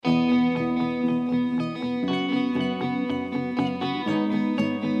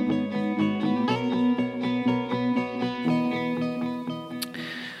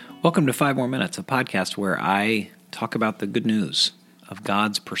Welcome to 5 More Minutes, a podcast where I talk about the good news of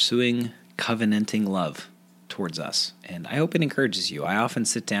God's pursuing, covenanting love towards us. And I hope it encourages you. I often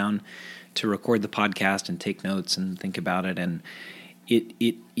sit down to record the podcast and take notes and think about it, and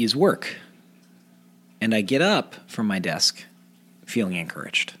it is work. And I get up from my desk feeling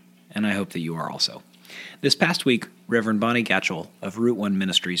encouraged, and I hope that you are also. This past week, Reverend Bonnie Gatchell of Route 1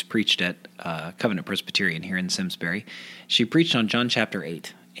 Ministries preached at Covenant Presbyterian here in Simsbury. She preached on John chapter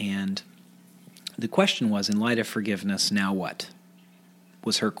 8, and the question was, in light of forgiveness, now what?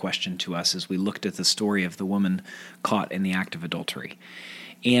 Was her question to us as we looked at the story of the woman caught in the act of adultery.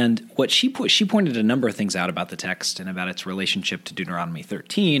 And what she pointed a number of things out about the text and about its relationship to Deuteronomy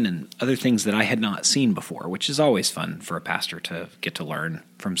 13 and other things that I had not seen before, which is always fun for a pastor to get to learn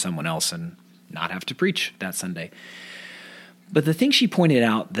from someone else and not have to preach that Sunday. But the thing she pointed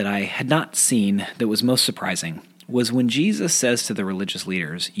out that I had not seen that was most surprising was when Jesus says to the religious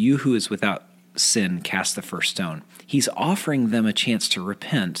leaders, "You who is without sin, cast the first stone." He's offering them a chance to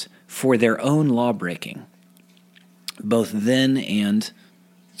repent for their own law-breaking, both then and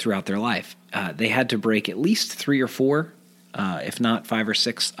throughout their life. They had to break at least 3 or 4, if not 5 or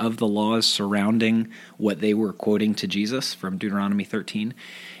 6, of the laws surrounding what they were quoting to Jesus from Deuteronomy 13.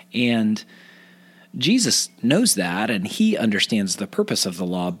 And Jesus knows that, and he understands the purpose of the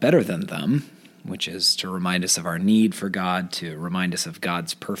law better than them, which is to remind us of our need for God, to remind us of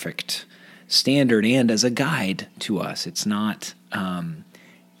God's perfect standard, and as a guide to us. It's not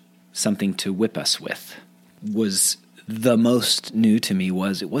something to whip us with. Was the most new to me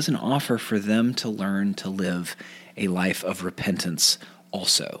was it was an offer for them to learn to live a life of repentance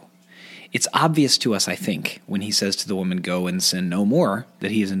also. It's obvious to us, I think, when he says to the woman, "Go and sin no more,"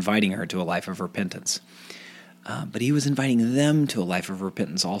 that he is inviting her to a life of repentance. But he was inviting them to a life of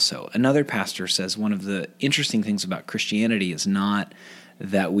repentance also. Another pastor says one of the interesting things about Christianity is not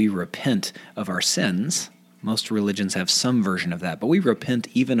that we repent of our sins. Most religions have some version of that, but we repent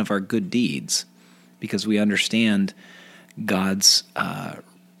even of our good deeds because we understand God's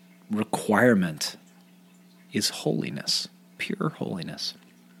requirement is holiness, pure holiness.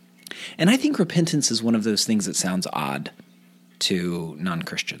 And I think repentance is one of those things that sounds odd to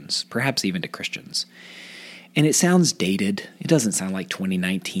non-Christians, perhaps even to Christians. And it sounds dated. It doesn't sound like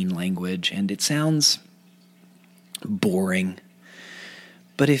 2019 language, and it sounds boring.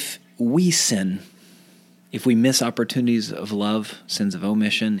 But if we sin, if we miss opportunities of love, sins of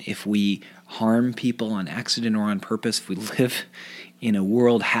omission, if we harm people on accident or on purpose, if we live in a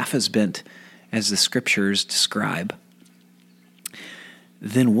world half as bent as the Scriptures describe,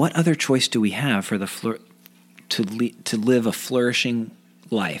 then what other choice do we have for to live a flourishing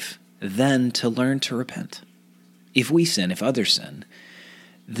life than to learn to repent? If we sin, if others sin,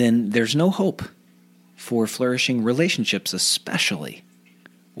 then there's no hope for flourishing relationships, especially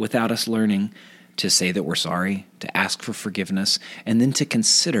without us learning to say that we're sorry, to ask for forgiveness, and then to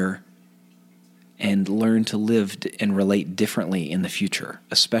consider and learn to live and relate differently in the future,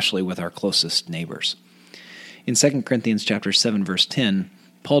 especially with our closest neighbors. In 2 Corinthians chapter 7, verse 10,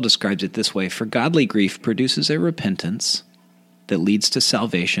 Paul describes it this way: "For godly grief produces a repentance that leads to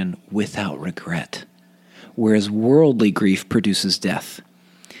salvation without regret, whereas worldly grief produces death."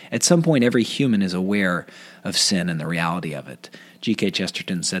 At some point, every human is aware of sin and the reality of it. G.K.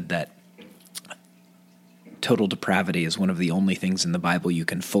 Chesterton said that total depravity is one of the only things in the Bible you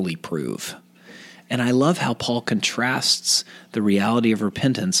can fully prove. And I love how Paul contrasts the reality of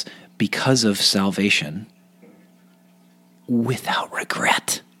repentance because of salvation without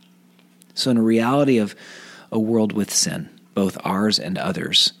regret. So in a reality of a world with sin, both ours and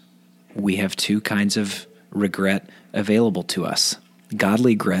others, we have two kinds of regret available to us.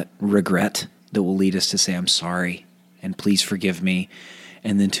 Godly regret that will lead us to say, "I'm sorry, and please forgive me,"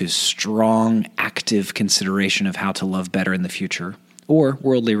 and then to strong, active consideration of how to love better in the future. Or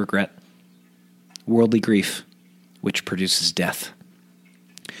worldly regret, worldly grief, which produces death.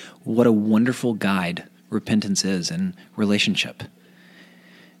 What a wonderful guide repentance is in relationship.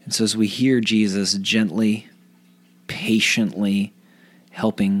 And so as we hear Jesus gently, patiently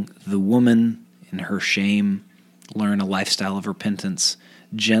helping the woman in her shame learn a lifestyle of repentance,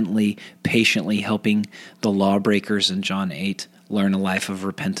 gently, patiently helping the lawbreakers in John 8 learn a life of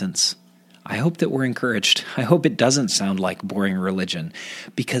repentance, I hope that we're encouraged. I hope it doesn't sound like boring religion,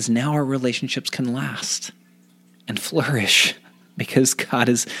 because now our relationships can last and flourish, because God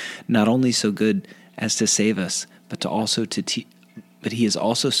is not only so good as to save us, but He is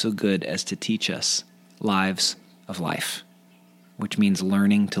also so good as to teach us lives of life, which means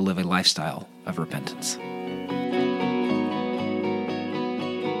learning to live a lifestyle of repentance.